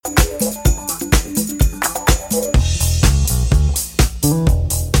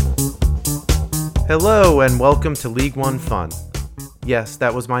Hello and welcome to League One Fun. Yes,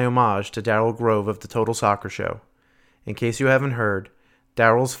 that was my homage to Daryl Grove of the Total Soccer Show. In case you haven't heard,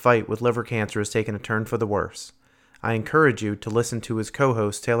 Daryl's fight with liver cancer has taken a turn for the worse. I encourage you to listen to his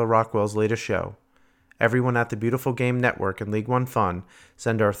co-host Taylor Rockwell's latest show. Everyone at the Beautiful Game Network and League One Fun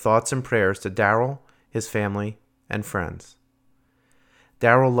send our thoughts and prayers to Daryl, his family, and friends.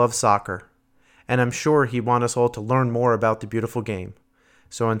 Daryl loves soccer, and I'm sure he'd want us all to learn more about the beautiful game.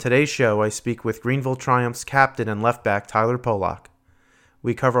 So on today's show, I speak with Greenville Triumph's captain and left back Tyler Polak.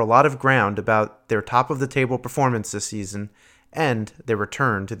 We cover a lot of ground about their top-of-the-table performance this season and their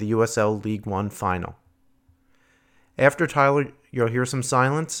return to the USL League One final. After Tyler, you'll hear some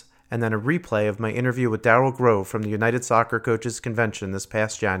silence and then a replay of my interview with Daryl Grove from the United Soccer Coaches Convention this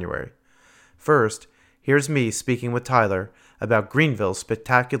past January. First, here's me speaking with Tyler about Greenville's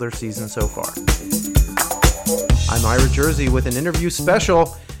spectacular season so far. I'm Ira Jersey with an interview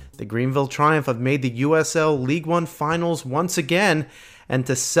special. The Greenville Triumph have made the USL League One finals once again, and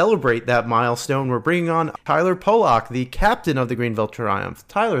to celebrate that milestone, we're bringing on Tyler Polak, the captain of the Greenville Triumph.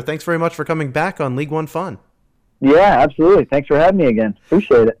 Tyler, thanks very much for coming back on League One Fun. Yeah, absolutely. Thanks for having me again.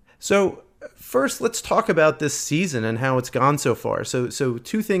 Appreciate it. So, first, let's talk about this season and how it's gone so far. So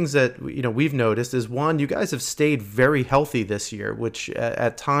two things that we've noticed is, one, you guys have stayed very healthy this year, which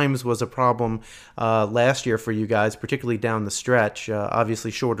at times was a problem last year for you guys, particularly down the stretch.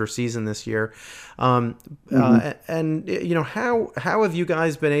 Obviously, shorter season this year. And how have you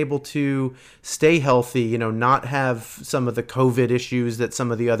guys been able to stay healthy? Not have some of the COVID issues that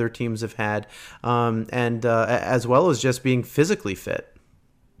some of the other teams have had, and as well as just being physically fit.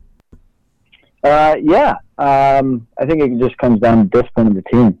 I think it just comes down to discipline of the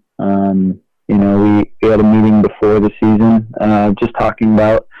team. We had a meeting before the season, just talking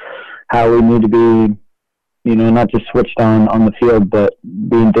about how we need to be, not just switched on the field, but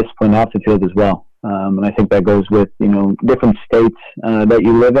being disciplined off the field as well. And I think that goes with, different states that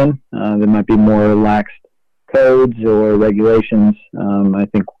you live in. There might be more lax codes or regulations. I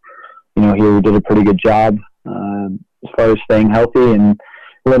think, here we did a pretty good job as far as staying healthy and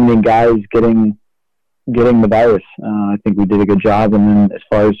limiting guys getting the virus. I think we did a good job. And then as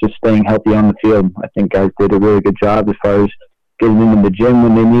far as just staying healthy on the field, I think guys did a really good job as far as getting into the gym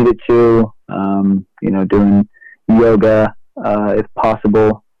when they needed to, doing yoga if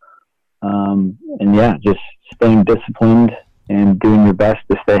possible. Just staying disciplined and doing your best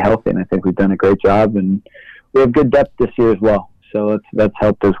to stay healthy. And I think we've done a great job. And we have good depth this year as well. So that's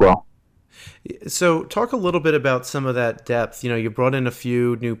helped as well. So talk a little bit about some of that depth. You brought in a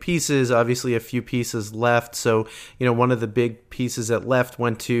few new pieces, obviously a few pieces left. So, one of the big pieces that left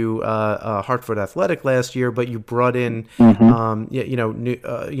went to Hartford Athletic last year, but you brought in,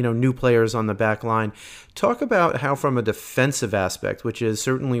 new players on the back line. Talk about how, from a defensive aspect, which is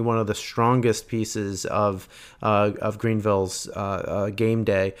certainly one of the strongest pieces of Greenville's game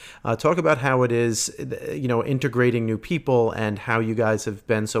day, talk about how it is, integrating new people and how you guys have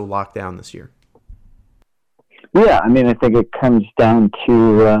been so locked down this year. Yeah, I think it comes down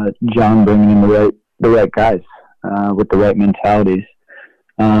to John bringing in the right guys with the right mentalities.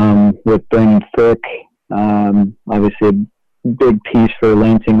 With bringing Frick, obviously a big piece for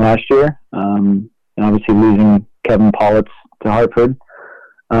Lansing last year, and obviously losing Kevin Politz to Hartford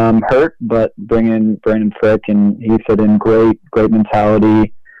hurt, but bringing in Brandon Frick, and he fit in great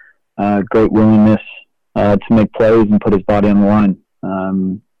mentality, great willingness to make plays and put his body on the line.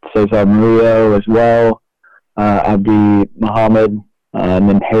 Cesar Murillo as well, Abdi Muhammad, and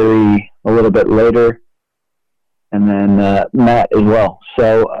then Harry a little bit later, and then Matt as well.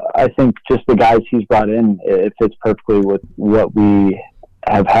 So I think just the guys he's brought in, it fits perfectly with what we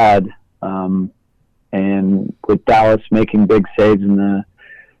have had. And with Dallas making big saves in the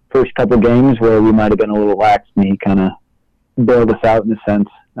first couple of games where we might have been a little lax, and he kind of bailed us out in a sense.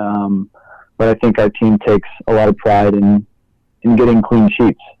 But I think our team takes a lot of pride in getting clean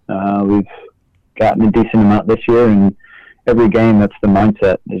sheets. We've gotten a decent amount this year, and every game that's the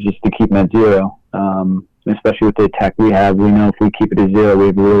mindset, is just to keep them at zero. Especially with the attack we have, we know if we keep it at zero, we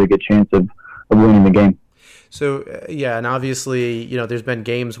have a really good chance of winning the game. So, and obviously, there's been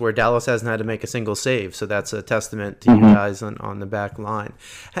games where Dallas hasn't had to make a single save, so that's a testament to you guys on the back line.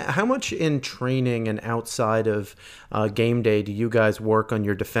 How much in training and outside of game day do you guys work on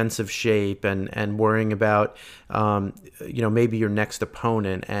your defensive shape and worrying about, maybe your next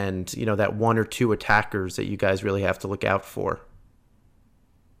opponent and, that one or two attackers that you guys really have to look out for?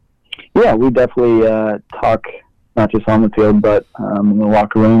 Yeah, we definitely talk not just on the field, but in the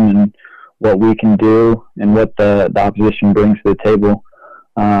locker room, and what we can do and what the opposition brings to the table.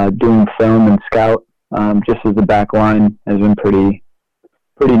 Doing film and scout, just as the back line has been pretty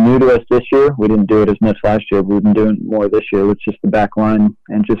pretty new to us this year. We didn't do it as much last year, but we've been doing more this year with just the back line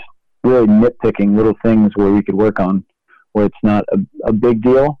and just really nitpicking little things where we could work on, where it's not a big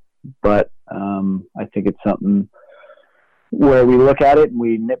deal, but I think it's something where we look at it and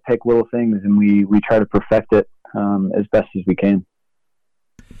we nitpick little things and we try to perfect it as best as we can.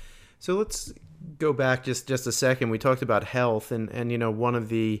 So let's go back just a second. We talked about health and one of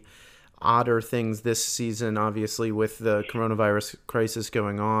the odder things this season, obviously, with the coronavirus crisis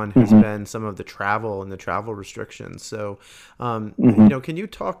going on, has been some of the travel and the travel restrictions. So, can you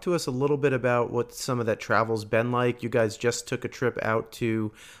talk to us a little bit about what some of that travel's been like? You guys just took a trip out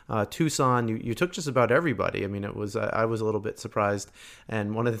to Tucson. You took just about everybody. I mean, it was I was a little bit surprised.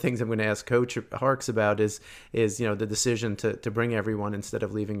 And one of the things I'm going to ask Coach Harkes about is the decision to bring everyone instead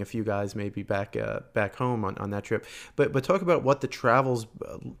of leaving a few guys maybe back home on that trip. But talk about what the travel's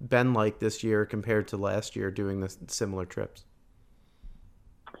been like this year compared to last year doing the similar trips.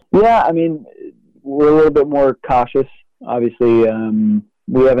 Yeah, I mean, we're a little bit more cautious. Obviously,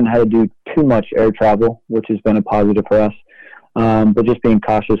 we haven't had to do too much air travel, which has been a positive for us. But just being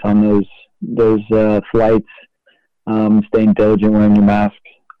cautious on those flights, staying diligent, wearing your masks,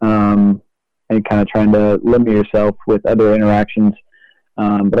 and kind of trying to limit yourself with other interactions.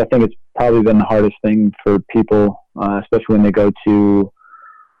 But I think it's probably been the hardest thing for people, especially when they go to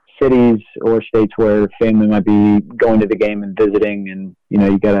cities or states where family might be going to the game and visiting, and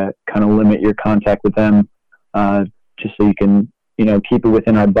you got to kind of limit your contact with them, just so you can keep it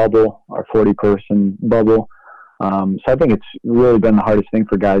within our bubble, our 40-person bubble. So I think it's really been the hardest thing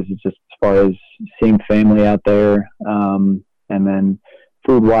for guys, is just as far as seeing family out there, and then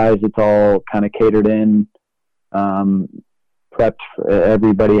food-wise, it's all kind of catered in, prepped.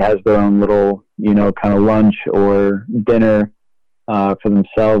 Everybody has their own little kind of lunch or dinner for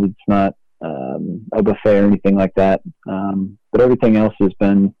themselves. It's not a buffet or anything like that. But everything else has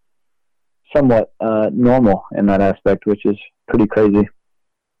been somewhat normal in that aspect, which is pretty crazy.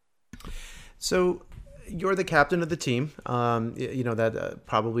 So you're the captain of the team. That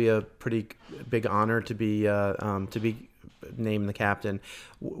probably a pretty big honor to be named the captain.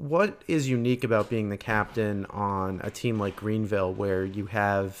 What is unique about being the captain on a team like Greenville, where you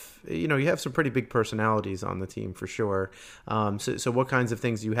have some pretty big personalities on the team for sure? So what kinds of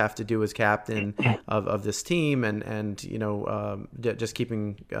things do you have to do as captain of this team, and just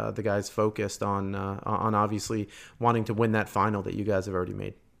keeping the guys focused on obviously wanting to win that final that you guys have already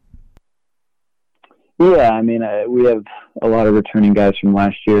made? Yeah, I mean, we have a lot of returning guys from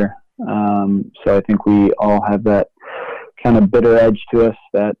last year, so I think we all have that kind of bitter edge to us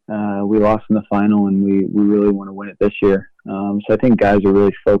that we lost in the final, and we really want to win it this year. So I think guys are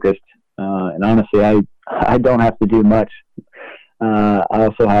really focused, and honestly, I don't have to do much. I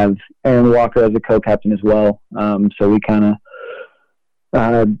also have Aaron Walker as a co-captain as well, so we kind of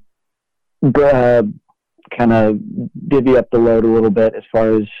divvy up the load a little bit as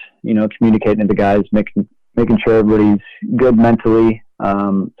far as communicating to the guys, making sure everybody's good mentally,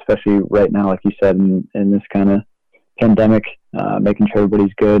 especially right now, like you said, in this kind of pandemic, making sure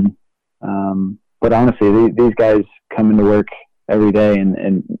everybody's good. But honestly, these guys come into work every day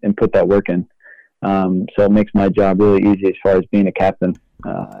and put that work in. So it makes my job really easy as far as being a captain.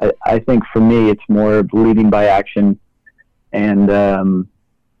 I think for me, it's more of leading by action, and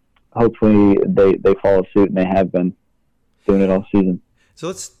hopefully they follow suit, and they have been doing it all season. So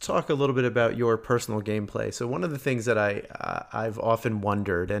let's talk a little bit about your personal gameplay. So one of the things that I've often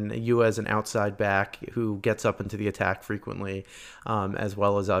wondered, and you as an outside back who gets up into the attack frequently, as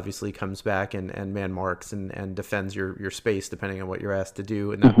well as obviously comes back and man marks and defends your space depending on what you're asked to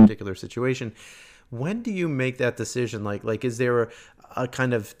do in that particular situation. When do you make that decision? Like is there a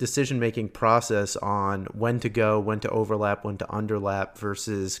kind of decision-making process on when to go, when to overlap, when to underlap,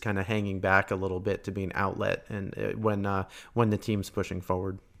 versus kind of hanging back a little bit to be an outlet, and when the team's pushing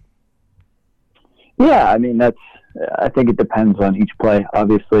forward? Yeah, I mean, I think it depends on each play,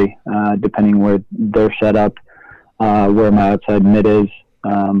 obviously, depending where they're set up, where my outside mid is.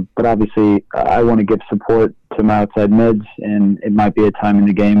 But obviously, I want to give support to my outside mids, and it might be a time in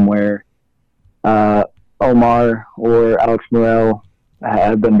the game where Omar or Alex Morel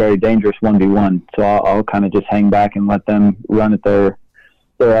have been very dangerous 1v1. So I'll kind of just hang back and let them run at their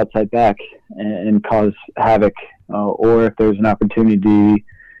outside back and cause havoc. Or if there's an opportunity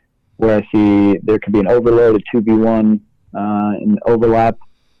where I see there could be an overload, a 2v1, an overlap,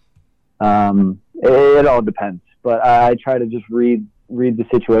 it all depends. But I try to just read the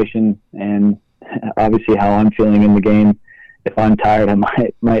situation and obviously how I'm feeling in the game. If I'm tired, I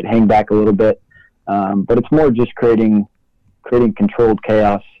might hang back a little bit. But it's more just creating controlled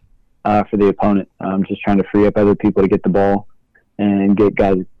chaos for the opponent. Just trying to free up other people to get the ball and get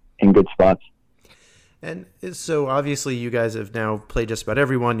guys in good spots. And so obviously you guys have now played just about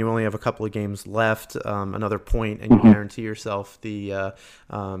everyone. You only have a couple of games left, another point, and you guarantee yourself the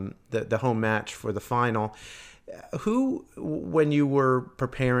home match for the final. Who, when you were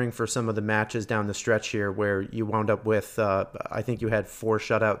preparing for some of the matches down the stretch here where you wound up with, I think you had 4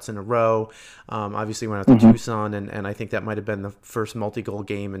 shutouts in a row, obviously went out to Tucson, and I think that might have been the first multi-goal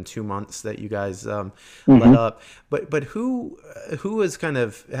game in 2 months that you guys let up. But who is kind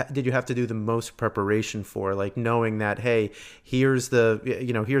of, did you have to do the most preparation for, like knowing that, hey, here's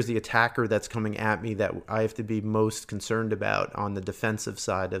the attacker that's coming at me that I have to be most concerned about on the defensive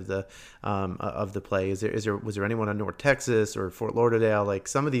side of the play? Was there anyone on North Texas or Fort Lauderdale? Like,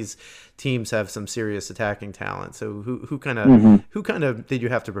 some of these teams have some serious attacking talent. So who kind of did you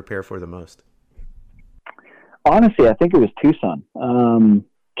have to prepare for the most? Honestly, I think it was Tucson,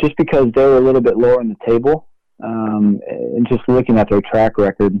 just because they were a little bit lower in the table, and just looking at their track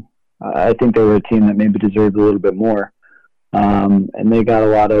record, I think they were a team that maybe deserved a little bit more, and they got a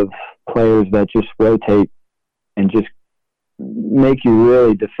lot of players that just rotate and just make you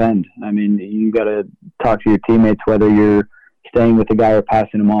really defend. I mean, you got to talk to your teammates whether you're staying with the guy or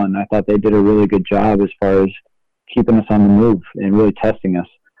passing him on. I thought they did a really good job as far as keeping us on the move and really testing us.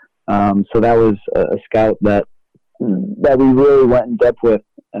 So that was a scout that we really went in depth with,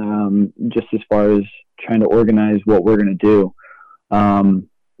 just as far as trying to organize what we're going to do. And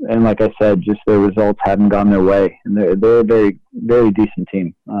like I said, just their results hadn't gone their way, and they're a very, very decent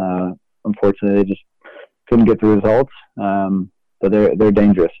team. Unfortunately, they just couldn't get the results, but they're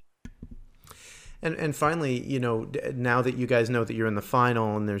dangerous. And finally, now that you guys know that you're in the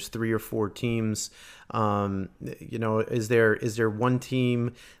final and there's 3 or 4 teams, is there one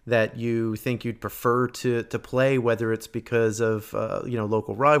team that you think you'd prefer to play, whether it's because of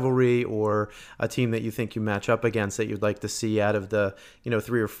local rivalry, or a team that you think you match up against that you'd like to see out of the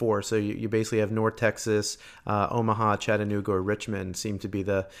 3 or 4? So you basically have North Texas, Omaha, Chattanooga, or Richmond seem to be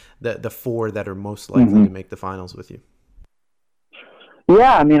the 4 that are most likely to make the finals with you.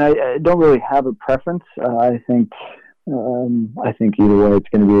 Yeah, I mean, I don't really have a preference. I think either way it's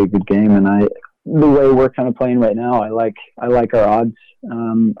going to be a good game, and the way we're kind of playing right now, I like our odds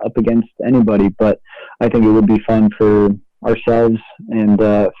up against anybody. But I think it would be fun for ourselves and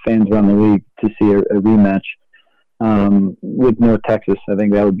fans around the league to see a rematch with North Texas. I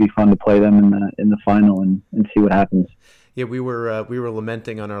think that would be fun to play them in the final and see what happens. Yeah, we were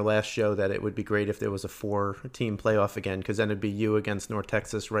lamenting on our last show that it would be great if there was a 4-team playoff again, because then it'd be you against North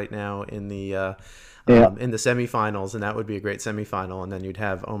Texas right now in the semifinals, and that would be a great semifinal, and then you'd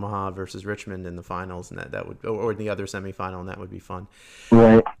have Omaha versus Richmond in the finals, and that would, or in the other semifinal, and that would be fun.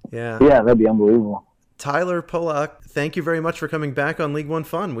 Right. Yeah, that'd be unbelievable. Tyler Polak, thank you very much for coming back on League One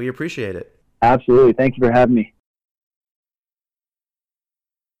Fun. We appreciate it. Absolutely. Thank you for having me.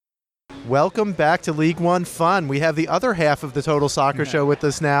 Welcome back to League One Fun. We have the other half of the Total Soccer Show with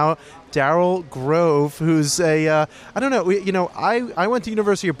us now, Daryl Grove, who's I don't know, I went to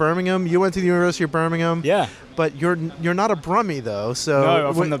University of Birmingham. You went to the University of Birmingham. Yeah. But you're not a Brummie, though. So no,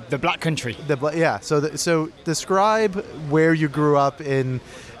 I'm from the Black Country. So describe where you grew up in.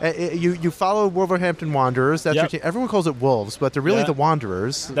 You follow Wolverhampton Wanderers. That's your team. Everyone calls it Wolves, but they're really the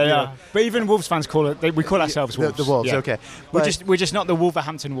Wanderers. They are. But even Wolves fans call it. We call ourselves Wolves. The Wolves. Yeah. Okay. We're just not the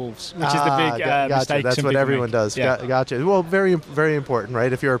Wolverhampton Wolves, which is the big mistake. That's what everyone make. does. Yeah. Gotcha. Well, very, very important,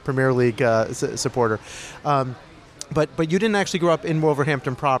 right? If you're a Premier League supporter. But you didn't actually grow up in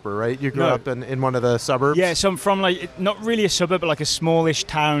Wolverhampton proper, right? You grew up in one of the suburbs? Yeah, so I'm from not really a suburb, but like a smallish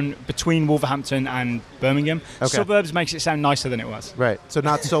town between Wolverhampton and Birmingham. Okay. Suburbs makes it sound nicer than it was. Right, so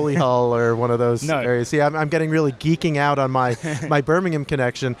not Solihull or one of those areas. See, I'm getting really geeking out on my Birmingham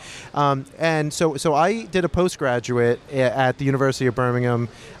connection. And so I did a postgraduate at the University of Birmingham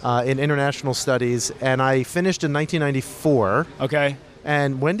in international studies, and I finished in 1994. Okay.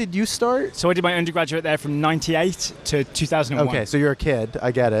 And when did you start? So I did my undergraduate there from 98 to 2001. Okay, so you're a kid. I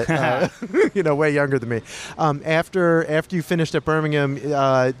get it. Way younger than me. After you finished at Birmingham,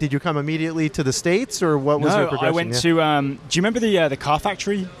 did you come immediately to the States, or what was your progression? I went to. Do you remember the car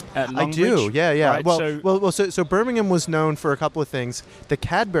factory at Longbridge? I do. Yeah. Right, So Birmingham was known for a couple of things. The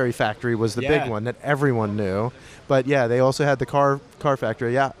Cadbury factory was the big one that everyone knew. But they also had the car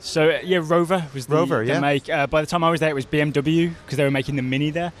factory. Yeah. So Rover was the make. By the time I was there, it was BMW, because they were making the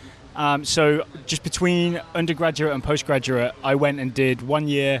Mini there. So just between undergraduate and postgraduate, I went and did 1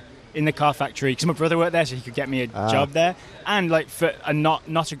 year in the car factory, because my brother worked there, so he could get me a job there. And for a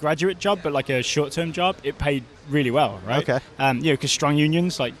not a graduate job, but like a short-term job, it paid really well, right? Okay. Because strong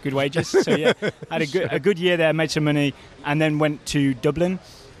unions, good wages. So had a good year there, made some money, and then went to Dublin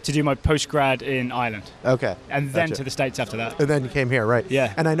to do my postgrad in Ireland. Okay. And then to the States after that. And then you came here, right?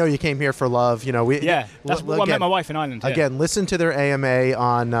 Yeah. And I know you came here for love. You know, I met my wife in Ireland. Again, listen to their AMA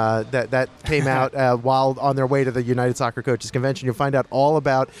on that came out while on their way to the United Soccer Coaches Convention. You'll find out all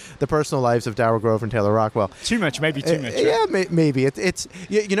about the personal lives of Darryl Grove and Taylor Rockwell. Maybe too much. Yeah, maybe. It's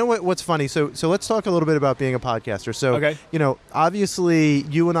you know what's funny? So let's talk a little bit about being a podcaster. So, you know, obviously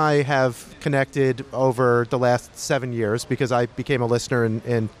you and I have connected over the last 7 years because I became a listener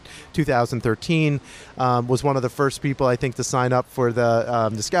in 2013, was one of the first people I think to sign up for the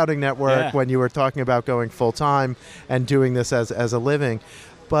Scouting Network when you were talking about going full time and doing this as a living.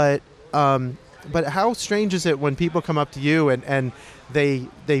 But how strange is it when people come up to you and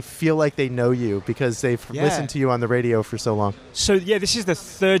they feel like they know you because they've listened to you on the radio for so long? So this is the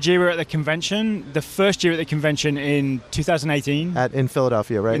third year at the convention. The first year at the convention in 2018 in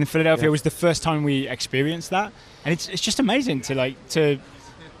Philadelphia, right? In Philadelphia was the first time we experienced that, and it's just amazing to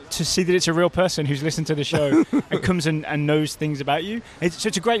see that it's a real person who's listened to the show and comes and knows things about you. It's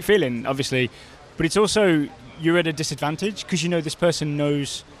a great feeling, obviously, but it's also you're at a disadvantage because you know this person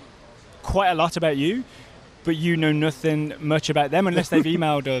knows quite a lot about you, but you know nothing much about them unless they've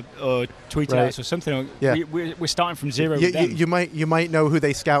emailed or tweeted us or something. We're starting from zero with them. You might know who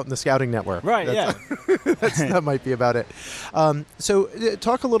they scout in the Scouting Network. Right, that might be about it. So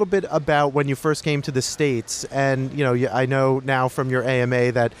talk a little bit about when you first came to the States. And, you know, I know now from your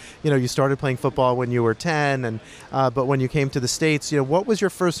AMA that, you know, you started playing football when you were 10. And but when you came to the States, you know, what was your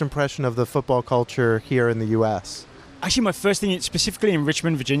first impression of the football culture here in the U.S.? Actually, my first thing, specifically in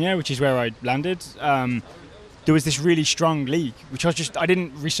Richmond, Virginia, which is where I landed, there was this really strong league, which I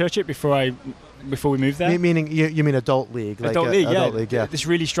didn't research it before we moved there. Meaning, you mean adult league? Adult league, yeah. This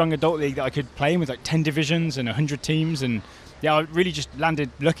really strong adult league that I could play in with like 10 divisions and 100 teams. And I really just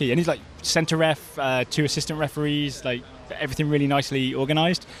landed lucky. And he's like centre ref, 2 assistant referees, like everything really nicely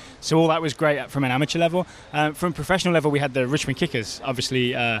organised. So all that was great from an amateur level. From professional level, we had the Richmond Kickers,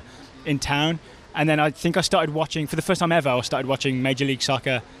 obviously, in town. And then I think I started watching, for the first time ever, I started watching Major League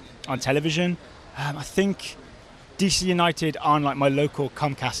Soccer on television. I think DC United on like my local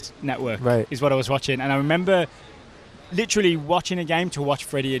Comcast network is what I was watching. And I remember literally watching a game to watch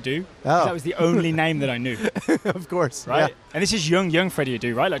Freddie Adu. That was the only name that I knew. Of course. Right? Yeah. And this is young Freddie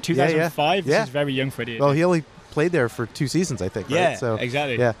Adu, right? Like 2005, this is very young Freddie Adu. Well, he only played there for 2 seasons, I think. Yeah, right? So,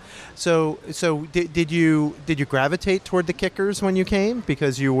 exactly. Yeah. So did you gravitate toward the Kickers when you came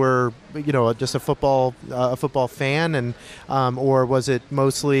because you were, you know, just a football fan, and or was it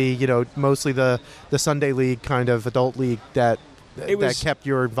mostly the Sunday league kind of adult league that kept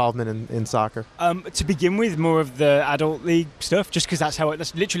your involvement in soccer? To begin with, more of the adult league stuff, just because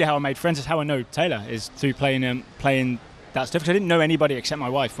that's literally how I made friends. That's how I know Taylor, is through playing that stuff. Because I didn't know anybody except my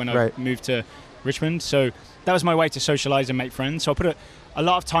wife when I moved to Richmond. So that was my way to socialise and make friends. So I put a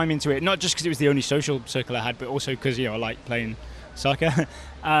lot of time into it, not just because it was the only social circle I had, but also because, you know, I like playing soccer.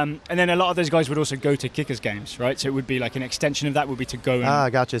 And then a lot of those guys would also go to Kickers games, right? So it would be like an extension of that would be to go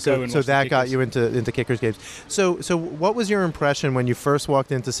and gotcha. So that got you into Kickers games. So what was your impression when you first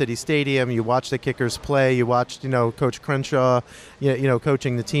walked into City Stadium? You watched the Kickers play. You watched, you know, Coach Crenshaw, you know,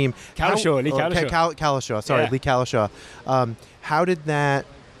 coaching the team. Lee Calishaw. Lee Calishaw. How did that?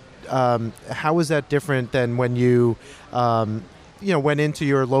 How was that different than when you? Went into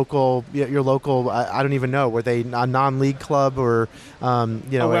your local. I don't even know. Were they a non-league club or? Where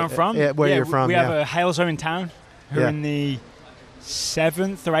I'm from. Where you're from. We have a Halesome in town, who are in the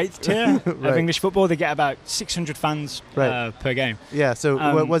 7th or 8th tier of English football. They get about 600 fans per game. Yeah.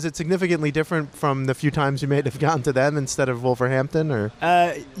 So was it significantly different from the few times you may have gone to them instead of Wolverhampton, or?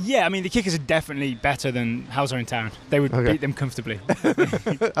 Yeah. I mean, the Kickers are definitely better than Halesome in town. They would beat them comfortably.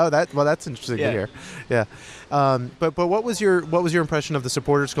 That's interesting to hear. Yeah. But what was your impression of the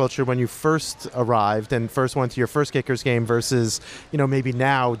supporters culture when you first arrived and first went to your first Kickers game versus, you know, maybe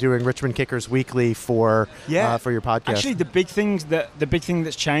now doing Richmond Kickers Weekly for your podcast? Actually, the big thing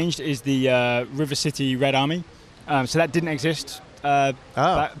that's changed is the River City Red Army. So that didn't exist back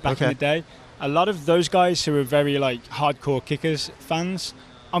in the day. A lot of those guys who are very like hardcore Kickers fans,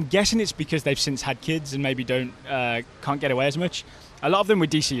 I'm guessing it's because they've since had kids and maybe can't get away as much. A lot of them were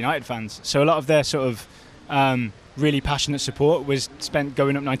DC United fans, so a lot of their sort of really passionate support was spent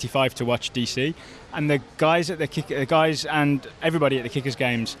going up 95 to watch DC, and the guys and everybody at the Kickers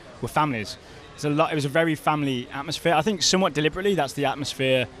games were families. It was a very family atmosphere. I think somewhat deliberately that's the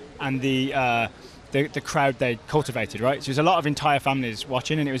atmosphere and the crowd they cultivated, right? So there's a lot of entire families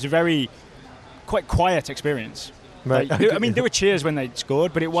watching, and it was a very quite quiet experience. Right. I mean, there were cheers when they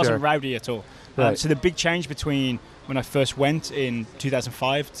scored, but it wasn't rowdy at all. Right. So the big change between when I first went in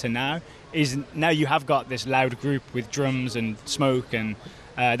 2005 to now is now you have got this loud group with drums and smoke and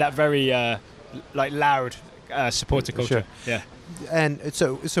that very like loud supporter culture. Sure. Yeah. And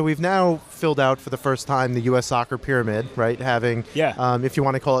so we've now filled out for the first time the U.S. Soccer Pyramid, right? Having, if you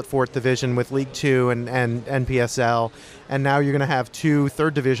want to call it fourth division with League Two and NPSL, and now you're going to have 2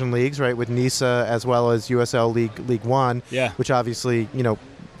 third division leagues, right? With NISA as well as USL League One, which obviously,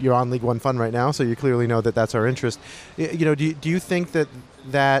 you're on League One Fun right now, so you clearly know that that's our interest. Do you think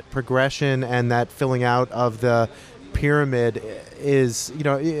that progression and that filling out of the pyramid is,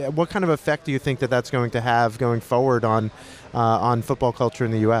 what kind of effect do you think that that's going to have going forward on football culture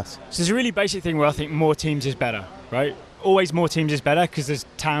in the U.S.? So there's a really basic thing where I think more teams is better, right? Always more teams is better, because there's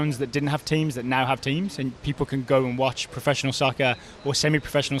towns that didn't have teams that now have teams, and people can go and watch professional soccer or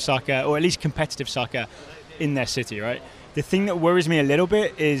semi-professional soccer or at least competitive soccer in their city, right? The thing that worries me a little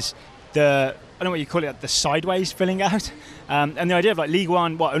bit is I don't know what you call it, the sideways filling out. And the idea of like League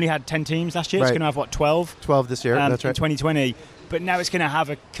One, only had 10 teams last year. Right. It's going to have, 12? 12 this year, that's right. In 2020. But now it's going to have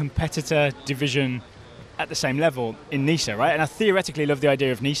a competitor division at the same level in NISA, right? And I theoretically love the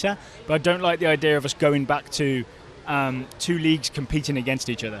idea of NISA, but I don't like the idea of us going back to 2 leagues competing against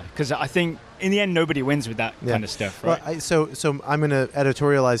each other, because I think in the end nobody wins with that kind of stuff, right? Well, so I'm going to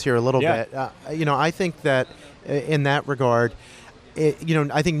editorialize here a little bit. I think that in that regard,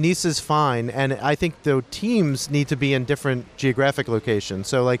 I think NISA's fine, and I think the teams need to be in different geographic locations.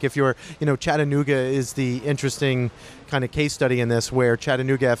 So, like, if you're, Chattanooga is the interesting kind of case study in this, where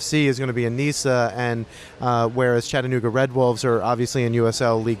Chattanooga FC is going to be in NISA, and whereas Chattanooga Red Wolves are obviously in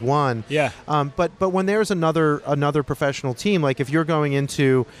USL League One. Yeah. But when there's another professional team, like if you're going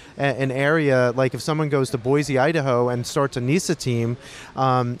into an area, like if someone goes to Boise, Idaho, and starts a NISA team,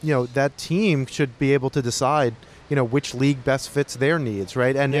 that team should be able to decide which league best fits their needs,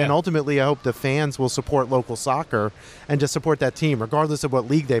 right? And ultimately, I hope the fans will support local soccer and just support that team, regardless of what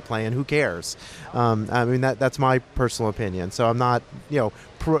league they play in. Who cares? That's my personal opinion. So I'm not,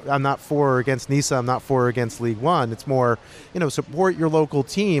 I'm not for or against NISA. I'm not for or against League One. It's more, support your local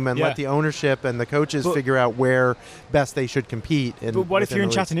team and let the ownership and the coaches figure out where best they should compete. But what if you're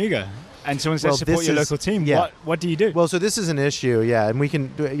in Chattanooga and someone says support your local team? What do you do? Well, so this is an issue, and we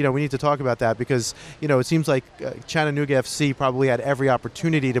can, we need to talk about that, because, it seems like Chattanooga FC probably had every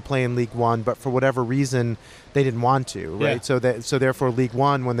opportunity to play in League One, but for whatever reason, they didn't want to, right? Yeah. So therefore, League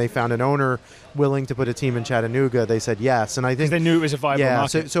One, when they found an owner willing to put a team in Chattanooga, they said yes. And I think they knew it was a viable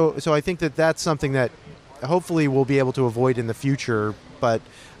market. So I think that that's something that hopefully we'll be able to avoid in the future. But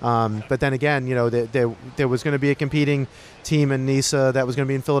then again, there was going to be a competing team in NISA that was going to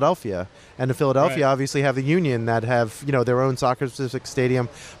be in Philadelphia. And the Philadelphia obviously have the Union that have, their own soccer-specific stadium.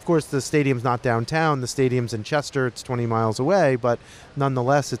 Of course, the stadium's not downtown. The stadium's in Chester. It's 20 miles away. But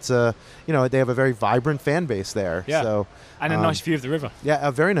nonetheless, it's they have a very vibrant fan base there. Yeah. So, and a nice view of the river. Yeah,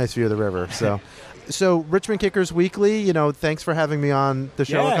 a very nice view of the river. So. So Richmond Kickers Weekly, thanks for having me on the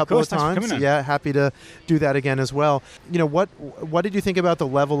show a couple of times. Yeah, happy to do that again as well. What did you think about the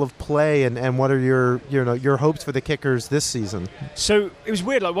level of play, and what are your hopes for the Kickers this season? So it was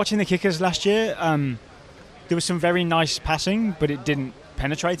weird, like watching the Kickers last year. There was some very nice passing, but it didn't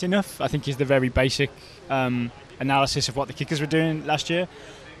penetrate enough, I think, is the very basic analysis of what the Kickers were doing last year.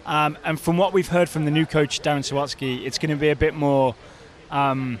 And from what we've heard from the new coach, Darren Sawatzki, it's going to be a bit more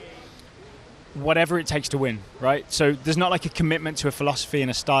whatever it takes to win, right? So there's not like a commitment to a philosophy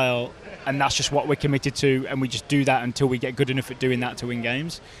and a style, and that's just what we're committed to, and we just do that until we get good enough at doing that to win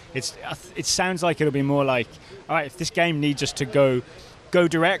games. It sounds like it'll be more like, all right, if this game needs us to go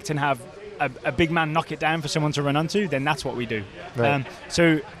direct and have a big man knock it down for someone to run onto, then that's what we do. Right.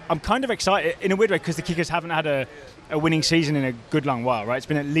 So I'm kind of excited in a weird way, because the Kickers haven't had a winning season in a good long while, right? It's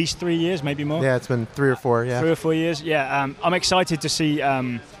been at least 3 years, maybe more. Yeah, it's been 3 or 4, yeah. 3 or 4 years, yeah. I'm excited to see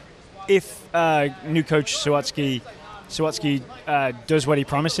if new coach Sawatzki does what he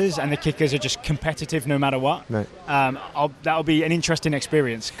promises, and the Kickers are just competitive no matter what. Right. That'll be an interesting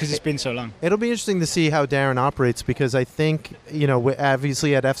experience, because it's been so long. It'll be interesting to see how Darren operates, because I think,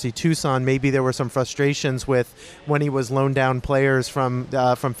 obviously at FC Tucson, maybe there were some frustrations with when he was loaned down players from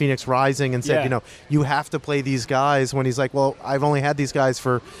Phoenix Rising and said, you have to play these guys, when he's like, well, I only get these guys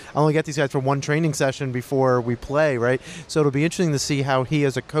for one training session before we play, right? So it'll be interesting to see how he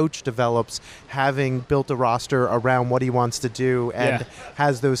as a coach develops, having built a roster around what he wants to do, and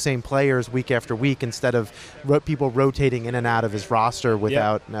has those same players week after week, instead of people rotating in and out of his roster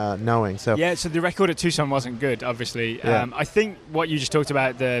without knowing. So the record at Tucson wasn't good, obviously. I think what you just talked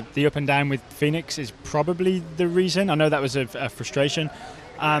about, the up and down with Phoenix, is probably the reason. I know that was a frustration.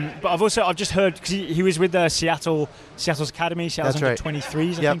 But I've just heard, because he was with Seattle's academy, Seattle's under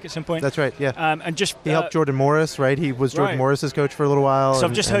 23s, I think, at some point. That's right, yeah. And just he helped Jordan Morris, right? He was Jordan Morris's coach for a little while. So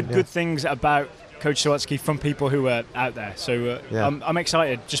I've just heard good things about Coach Sawatsky from people who are out there. So I'm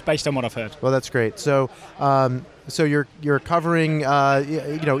excited just based on what I've heard. Well, that's great. So so you're covering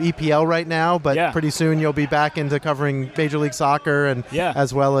EPL right now, but pretty soon you'll be back into covering Major League Soccer and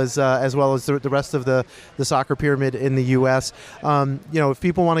as well as the rest of the soccer pyramid in the U.S. If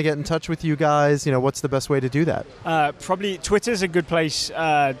people want to get in touch with you guys, what's the best way to do that? Probably Twitter's a good place.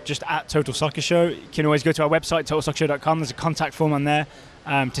 Just at Total Soccer Show. You can always go to our website totalsoccershow.com. There's a contact form on there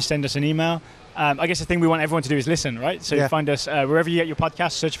to send us an email. I guess the thing we want everyone to do is listen, right? So you find us wherever you get your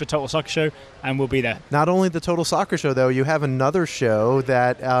podcast, search for Total Soccer Show, and we'll be there. Not only the Total Soccer Show, though, you have another show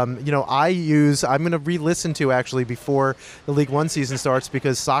that, I use. I'm going to re-listen to, actually, before the League One season starts,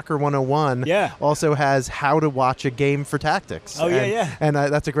 because Soccer 101 also has How to Watch a Game for Tactics. And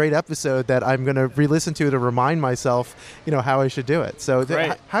that's a great episode that I'm going to re-listen to remind myself, how I should do it. So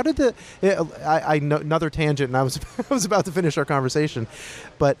how did I know another tangent, and I was about to finish our conversation,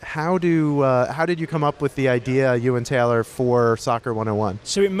 but how did you come up with the idea, you and Taylor, for Soccer 101?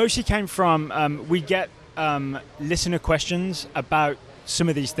 So it mostly came from, we get listener questions about some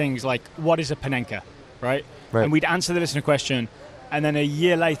of these things, like what is a Panenka, right? And we'd answer the listener question, and then a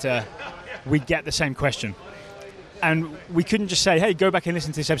year later, we'd get the same question. And we couldn't just say, hey, go back and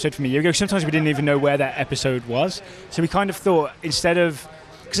listen to this episode from a year ago. Sometimes we didn't even know where that episode was. So we kind of thought, instead of...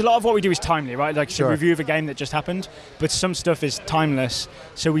 Because a lot of what we do is timely, right? Like a review of a game that just happened, but some stuff is timeless.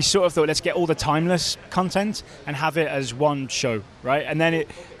 So we sort of thought, let's get all the timeless content and have it as one show, right? And then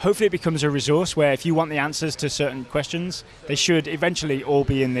hopefully it becomes a resource where if you want the answers to certain questions, they should eventually all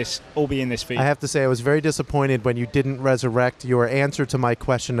be in this feed. I have to say, I was very disappointed when you didn't resurrect your answer to my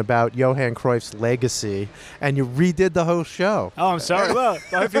question about Johan Cruyff's legacy, and you redid the whole show. Oh, I'm sorry. Well,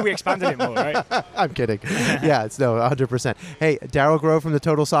 hopefully we expanded it more, right? I'm kidding. Yeah, it's 100%. Hey, Daryl Grove from the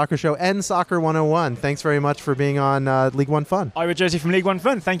Total Soccer Show and Soccer 101. Thanks very much for being on League One Fun. Ira Jersey from League One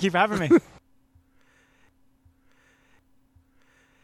Fun. Thank you for having me.